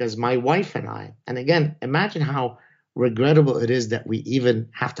this because my wife and I, and again, imagine how regrettable it is that we even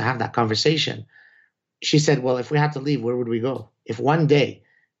have to have that conversation. She said, well, if we had to leave, where would we go? If one day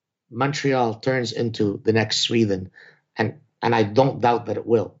Montreal turns into the next Sweden, and I don't doubt that it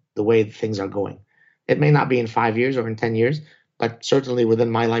will, the way things are going. It may not be in 5 years or in 10 years, but certainly within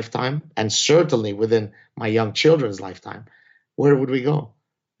my lifetime and certainly within my young children's lifetime, where would we go?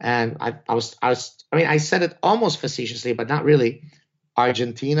 And I said it almost facetiously, but not really.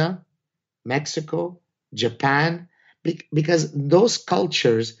 Argentina, Mexico, Japan, because those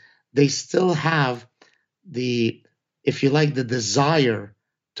cultures, they still have the desire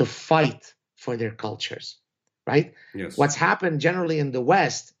to fight for their cultures, right? Yes. What's happened generally in the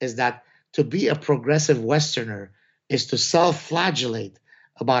West is that to be a progressive Westerner is to self-flagellate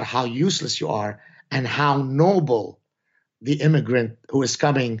about how useless you are and how noble the immigrant who is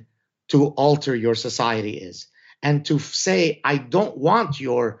coming to alter your society is. And to say, I don't want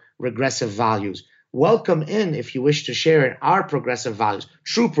your regressive values. Welcome in if you wish to share in our progressive values,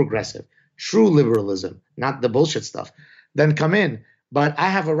 true progressive, true liberalism, not the bullshit stuff. Then come in. But I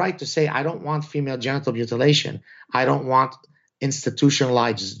have a right to say, I don't want female genital mutilation. I don't want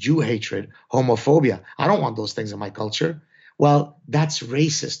institutionalized Jew hatred, homophobia. I don't want those things in my culture. Well, that's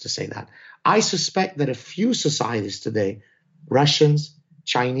racist to say that. I suspect that a few societies today, Russians,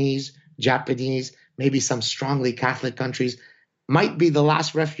 Chinese, Japanese, maybe some strongly Catholic countries, might be the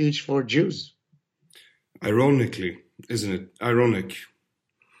last refuge for Jews. Ironically, isn't it? Ironic.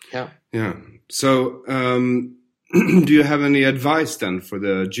 Yeah. Yeah. So, do you have any advice then for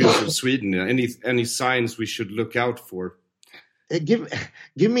the Jews of Sweden? Any signs we should look out for? Give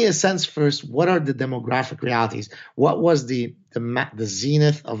me a sense first. What are the demographic realities? What was the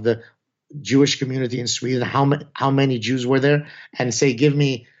zenith of the Jewish community in Sweden? How many Jews were there? And say, give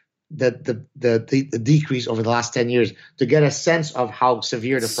me the decrease over the last 10 years to get a sense of how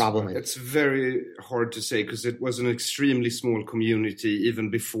severe the problem is. It's very hard to say because it was an extremely small community even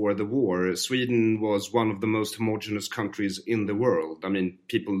before the war. Sweden was one of the most homogeneous countries in the world. I mean,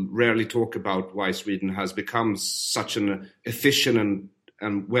 people rarely talk about why Sweden has become such an efficient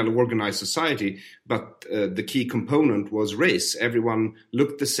and well-organized society, but the key component was race. Everyone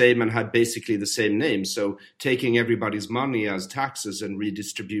looked the same and had basically the same name. So taking everybody's money as taxes and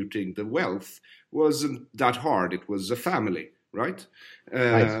redistributing the wealth wasn't that hard. It was a family, right?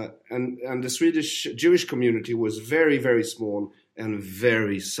 Right. And the Swedish Jewish community was very, very small and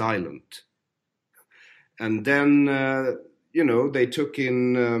very silent. And then, they took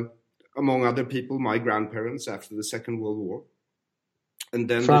in, among other people, my grandparents after the Second World War. And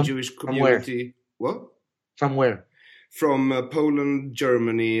then the Jewish community... What? From where? From Poland,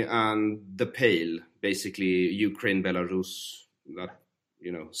 Germany, and the Pale, basically Ukraine, Belarus, that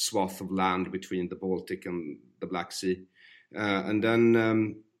swath of land between the Baltic and the Black Sea, and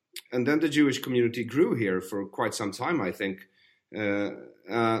then the Jewish community grew here for quite some time, I think,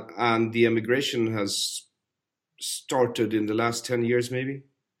 and the emigration has started in the last 10 years, maybe.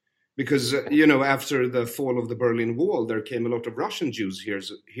 Because, after the fall of the Berlin Wall, there came a lot of Russian Jews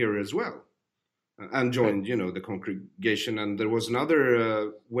here as well, and joined, the congregation. And there was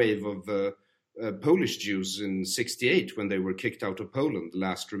another wave of Polish Jews in '68 when they were kicked out of Poland, the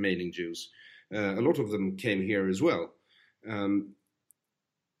last remaining Jews. A lot of them came here as well. And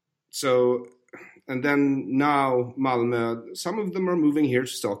then now Malmö, some of them are moving here to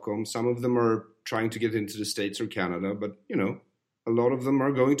Stockholm. Some of them are trying to get into the States or Canada, but, a lot of them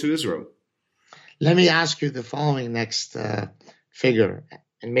are going to Israel. Let me ask you the following next figure,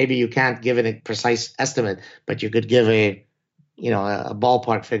 and maybe you can't give it a precise estimate, but you could give a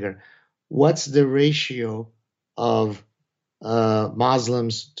ballpark figure. What's the ratio of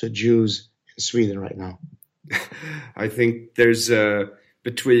Muslims to Jews in Sweden right now? I think there's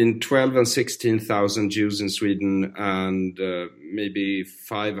between 12 and 16,000 Jews in Sweden, and maybe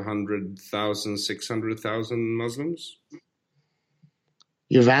 500,000, 600,000 Muslims.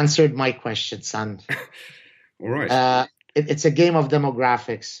 You've answered my question, son. All right. It's a game of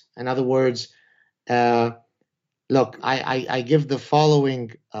demographics. In other words, look, I give the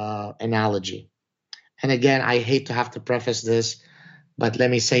following analogy. And again, I hate to have to preface this, but let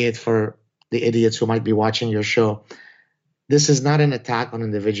me say it for the idiots who might be watching your show. This is not an attack on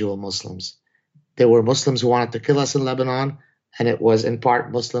individual Muslims. There were Muslims who wanted to kill us in Lebanon, and it was in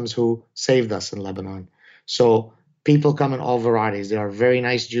part Muslims who saved us in Lebanon. So people come in all varieties. There are very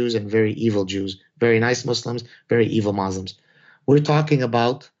nice Jews and very evil Jews, very nice Muslims, very evil Muslims. We're talking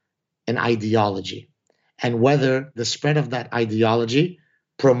about an ideology and whether the spread of that ideology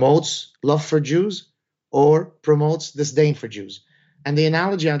promotes love for Jews or promotes disdain for Jews. And the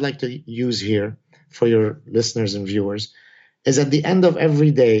analogy I'd like to use here for your listeners and viewers is at the end of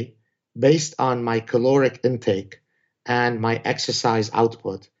every day, based on my caloric intake and my exercise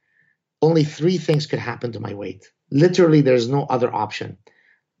output, only 3 things could happen to my weight. Literally, there's no other option.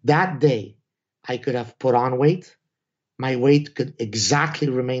 That day, I could have put on weight. My weight could exactly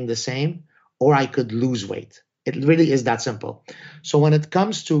remain the same, or I could lose weight. It really is that simple. So when it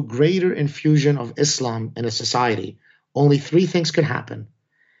comes to greater infusion of Islam in a society, only 3 things could happen.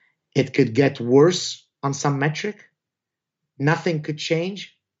 It could get worse on some metric, nothing could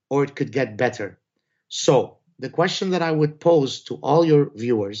change, or it could get better. So the question that I would pose to all your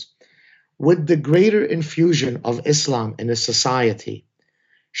viewers: with the greater infusion of Islam in a society,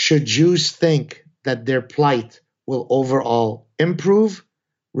 should Jews think that their plight will overall improve,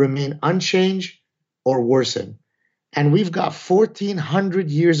 remain unchanged, or worsen? And we've got 1,400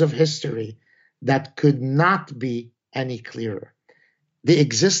 years of history that could not be any clearer. The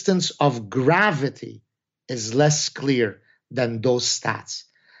existence of gravity is less clear than those stats.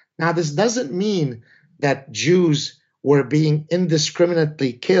 Now, this doesn't mean that Jews were being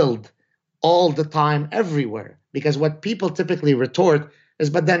indiscriminately killed all the time, everywhere. Because what people typically retort is,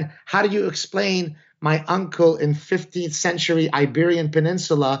 but then how do you explain my uncle in 15th century Iberian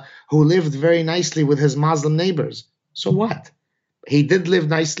Peninsula who lived very nicely with his Muslim neighbors? So what? He did live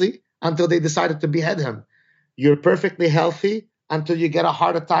nicely until they decided to behead him. You're perfectly healthy until you get a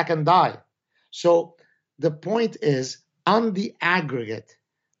heart attack and die. So the point is, on the aggregate,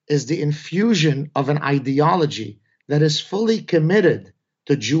 is the infusion of an ideology that is fully committed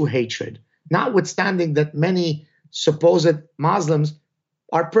to Jew hatred, notwithstanding that many supposed Muslims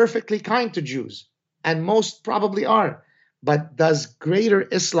are perfectly kind to Jews, and most probably are. But does greater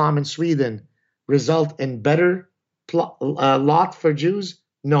Islam in Sweden result in better lot for Jews?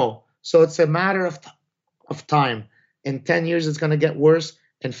 No. So it's a matter of time. In 10 years, it's going to get worse.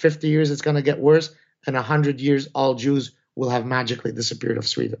 In 50 years, it's going to get worse. In 100 years, all Jews will have magically disappeared of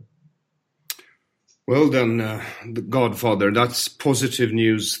Sweden. Well then, the Godfather, that's positive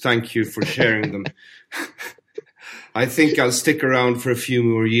news. Thank you for sharing them. I think I'll stick around for a few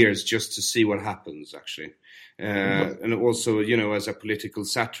more years just to see what happens, actually. And also, as a political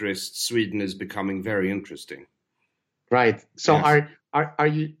satirist, Sweden is becoming very interesting. Right. So Yes. are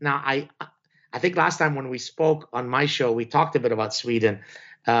you now? I think last time when we spoke on my show, we talked a bit about Sweden.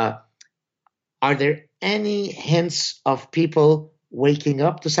 Are there any hints of people waking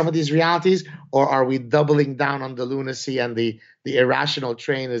up to some of these realities, or are we doubling down on the lunacy and the irrational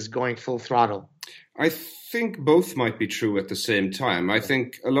train is going full throttle? I think both might be true at the same time. I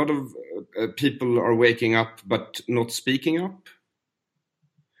think a lot of people are waking up but not speaking up.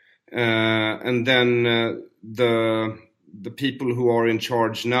 And then the people who are in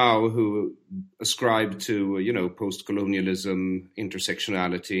charge now, who ascribe to, post-colonialism,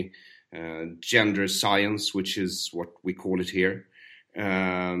 intersectionality, gender science, which is what we call it here,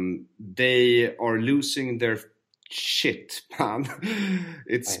 they are losing their shit, man.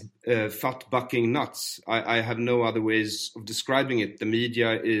 It's fat-bucking nuts. I have no other ways of describing it. The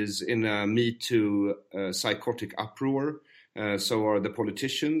media is in a Me Too psychotic uproar. So are the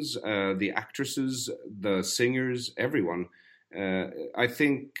politicians, the actresses, the singers, everyone. I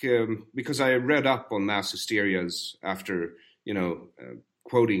think because I read up on mass hysterias after,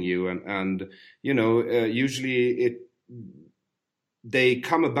 quoting you, and usually they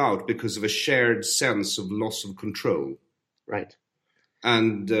come about because of a shared sense of loss of control. Right.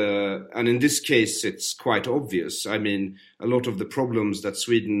 And in this case, it's quite obvious. I mean, a lot of the problems that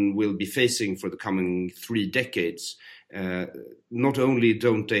Sweden will be facing for the coming 3 decades, not only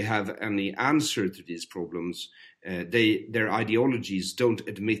don't they have any answer to these problems, their ideologies don't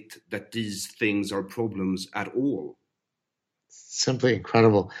admit that these things are problems at all. Simply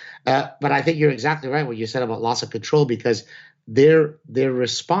incredible. But I think you're exactly right what you said about loss of control, because their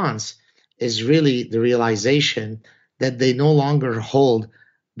response is really the realization that they no longer hold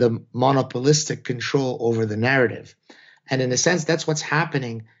the monopolistic control over the narrative. And in a sense, that's what's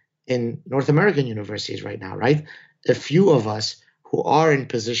happening in North American universities right now, right? A few of us who are in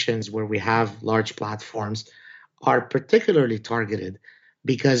positions where we have large platforms are particularly targeted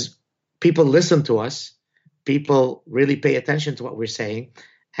because people listen to us, people really pay attention to what we're saying,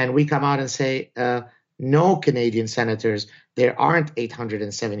 and we come out and say, no, Canadian senators, there aren't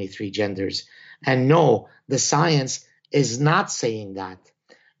 873 genders. And no, the science is not saying that.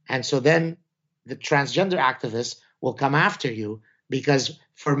 And so then the transgender activists will come after you because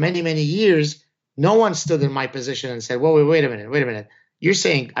for many, many years, no one stood in my position and said, well, wait a minute. You're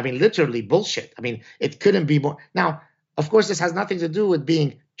saying, literally bullshit. It couldn't be more. Now, of course, this has nothing to do with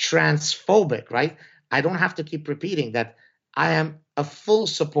being transphobic, right? I don't have to keep repeating that I am a full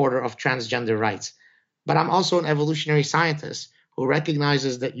supporter of transgender rights, but I'm also an evolutionary scientist who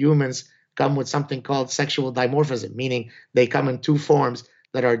recognizes that humans come with something called sexual dimorphism, meaning they come in 2 forms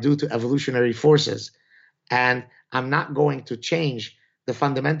that are due to evolutionary forces. And I'm not going to change the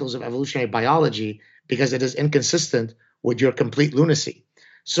fundamentals of evolutionary biology because it is inconsistent with your complete lunacy.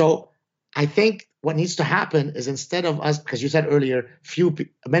 So I think what needs to happen is, instead of us, because you said earlier,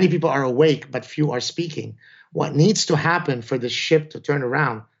 many people are awake, but few are speaking. What needs to happen for the ship to turn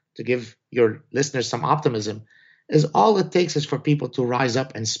around, to give your listeners some optimism, is all it takes is for people to rise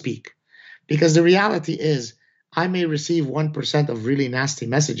up and speak. Because the reality is, I may receive 1% of really nasty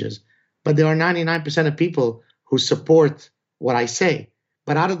messages, but there are 99% of people who support what I say.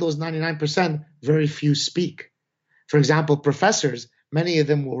 But out of those 99%, very few speak. For example, professors, many of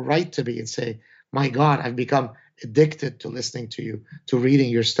them will write to me and say, my God, I've become addicted to listening to you, to reading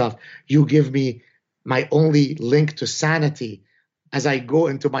your stuff. You give me my only link to sanity as I go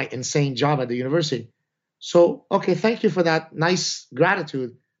into my insane job at the university. So, okay, thank you for that nice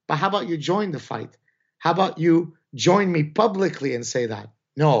gratitude. But how about you join the fight? How about you join me publicly and say that?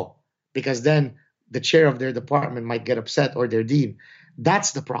 No, because then the chair of their department might get upset, or their dean.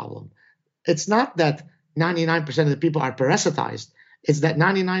 That's the problem. It's not that 99% of the people are parasitized. It's that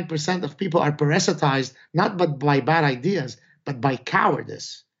 99% of people are parasitized not but by bad ideas, but by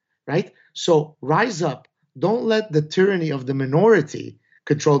cowardice, right? So rise up. Don't let the tyranny of the minority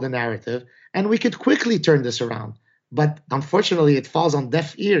control the narrative, and we could quickly turn this around. But unfortunately, it falls on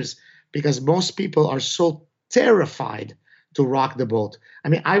deaf ears because most people are so terrified to rock the boat.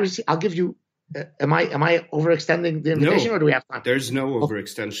 I'll give you. Am I overextending the invitation, No, or do we have time? There's no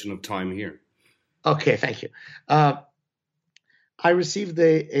overextension of time here. Okay, thank you. I received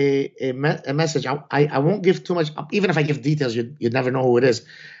a message. I won't give too much. Even if I give details, you'd never know who it is.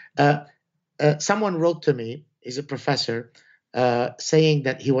 Someone wrote to me. He's a professor, saying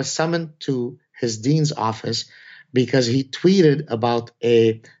that he was summoned to his dean's office because he tweeted about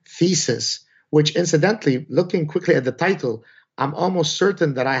a thesis, which, incidentally, looking quickly at the title, I'm almost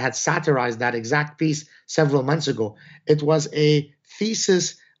certain that I had satirized that exact piece several months ago. It was a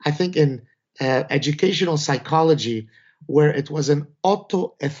thesis, I think, in educational psychology, where it was an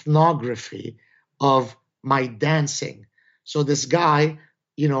autoethnography of my dancing. So this guy,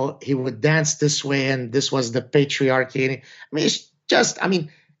 he would dance this way, and this was the patriarchy.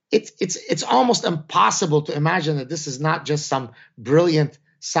 It's almost impossible to imagine that this is not just some brilliant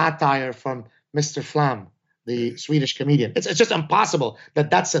satire from Mr. Flam, the Swedish comedian. It's just impossible that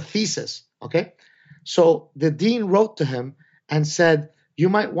that's a thesis, okay? So the dean wrote to him and said, you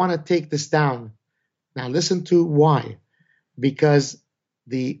might want to take this down. Now listen to why. Because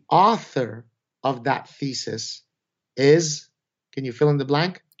the author of that thesis is, can you fill in the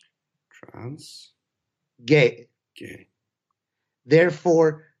blank? Trans. Gay. Gay.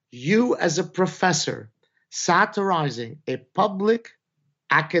 Therefore, you as a professor satirizing a public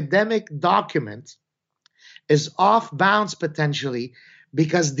academic document is off bounds potentially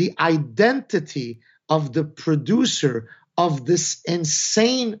because the identity of the producer of this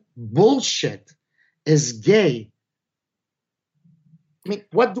insane bullshit is gay. I mean,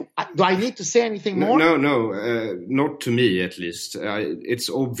 what do I need to say anything more? No, not to me at least. It's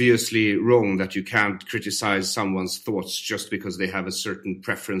obviously wrong that you can't criticize someone's thoughts just because they have a certain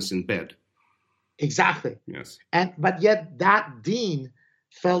preference in bed. Exactly. Yes. But yet that dean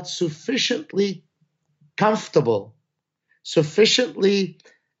felt sufficiently comfortable, sufficiently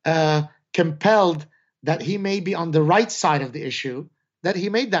compelled that he may be on the right side of the issue, that he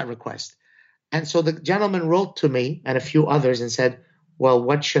made that request. And so the gentleman wrote to me and a few others and said, well,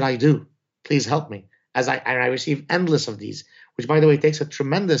 what should I do? Please help me. And I received endless of these, which, by the way, takes a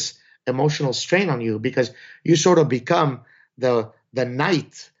tremendous emotional strain on you because you sort of become the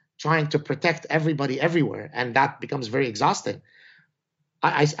knight trying to protect everybody everywhere. And that becomes very exhausting.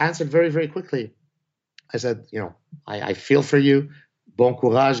 I answered very, very quickly. I said, I feel for you. Bon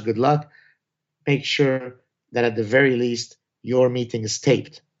courage, good luck. Make sure that at the very least, your meeting is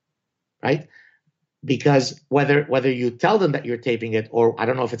taped, right? Because whether you tell them that you're taping it, or I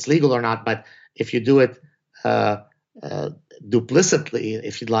don't know if it's legal or not, but if you do it duplicitly,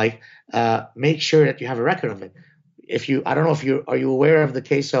 if you'd like, make sure that you have a record of it. I don't know are you aware of the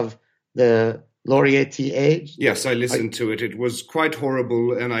case of the Laureate TA? Yes, I listened to it. It was quite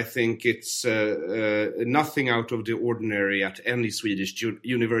horrible, and I think it's nothing out of the ordinary at any Swedish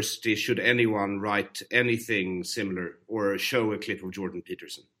university should anyone write anything similar or show a clip of Jordan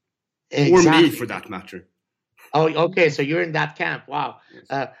Peterson. Exactly. Or me, for that matter. Oh, okay. So you're in that camp. Wow.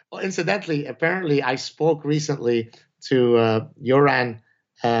 Yes. Incidentally, apparently, I spoke recently to Göran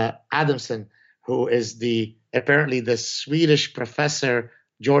Adamson, who is apparently the Swedish professor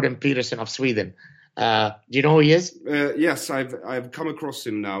Jordan Peterson of Sweden. Do you know who he is? Yes, I've come across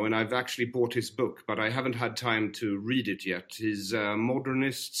him now, and I've actually bought his book, but I haven't had time to read it yet. He's a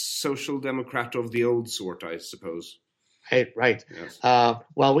modernist social democrat of the old sort, I suppose. Right. Yes.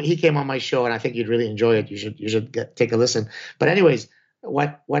 Well, he came on my show, and I think you'd really enjoy it. You should take a listen. But anyways,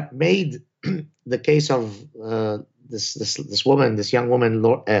 what made the case of this young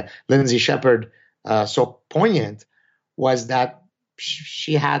woman, Lindsay Shepherd, so poignant was that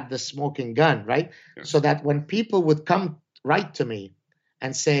she had the smoking gun, right? Yes. So that when people would come right to me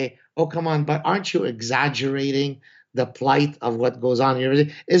and say, "Oh, come on, but aren't you exaggerating the plight of what goes on here?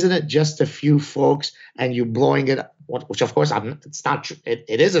 Isn't it just a few folks and you blowing it up?" Which, of course, it's not true.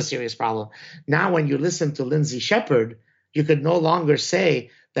 It is a serious problem. Now, when you listen to Lindsay Shepherd, you could no longer say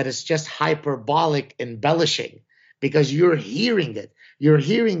that it's just hyperbolic embellishing because you're hearing it. You're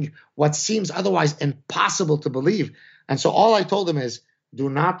hearing what seems otherwise impossible to believe. And so all I told him is, do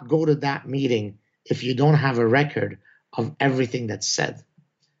not go to that meeting if you don't have a record of everything that's said.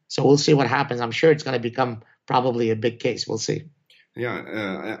 So we'll see what happens. I'm sure it's going to become probably a big case. We'll see.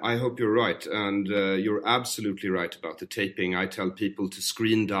 Yeah, I hope you're right. And you're absolutely right about the taping. I tell people to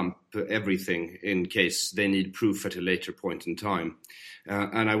screen dump everything in case they need proof at a later point in time.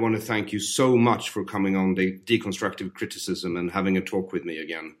 And I want to thank you so much for coming on the Deconstructive Criticism and having a talk with me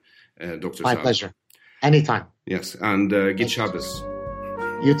again, Dr. My Saad. pleasure. Anytime. Yes, and Git Shabbos.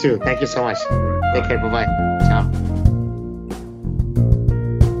 You too. Thank you so much. Take care. Bye-bye. Ciao.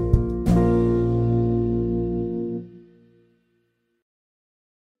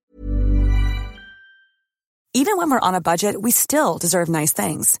 Even when we're on a budget, we still deserve nice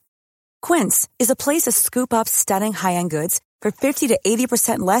things. Quince is a place to scoop up stunning high-end goods for 50 to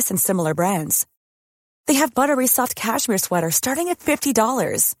 80% less than similar brands. They have buttery soft cashmere sweaters starting at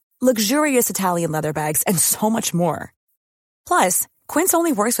 $50, luxurious Italian leather bags, and so much more. Plus, Quince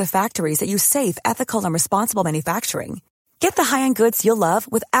only works with factories that use safe, ethical, and responsible manufacturing. Get the high-end goods you'll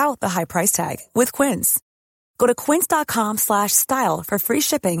love without the high price tag with Quince. Go to quince.com/style for free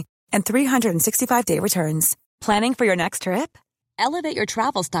shipping and 365-day returns. Planning for your next trip? Elevate your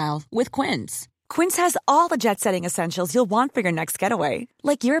travel style with Quince. Quince has all the jet-setting essentials you'll want for your next getaway,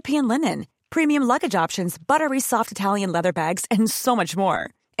 like European linen, premium luggage options, buttery soft Italian leather bags, and so much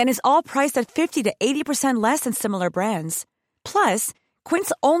more. And is all priced at 50 to 80% less than similar brands. Plus,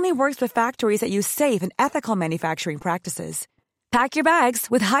 Quince only works with factories that use safe and ethical manufacturing practices. Pack your bags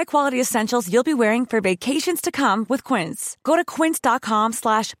with high-quality essentials you'll be wearing for vacations to come with Quince. Go to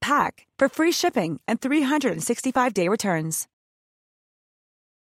quince.com/pack for free shipping and 365-day returns.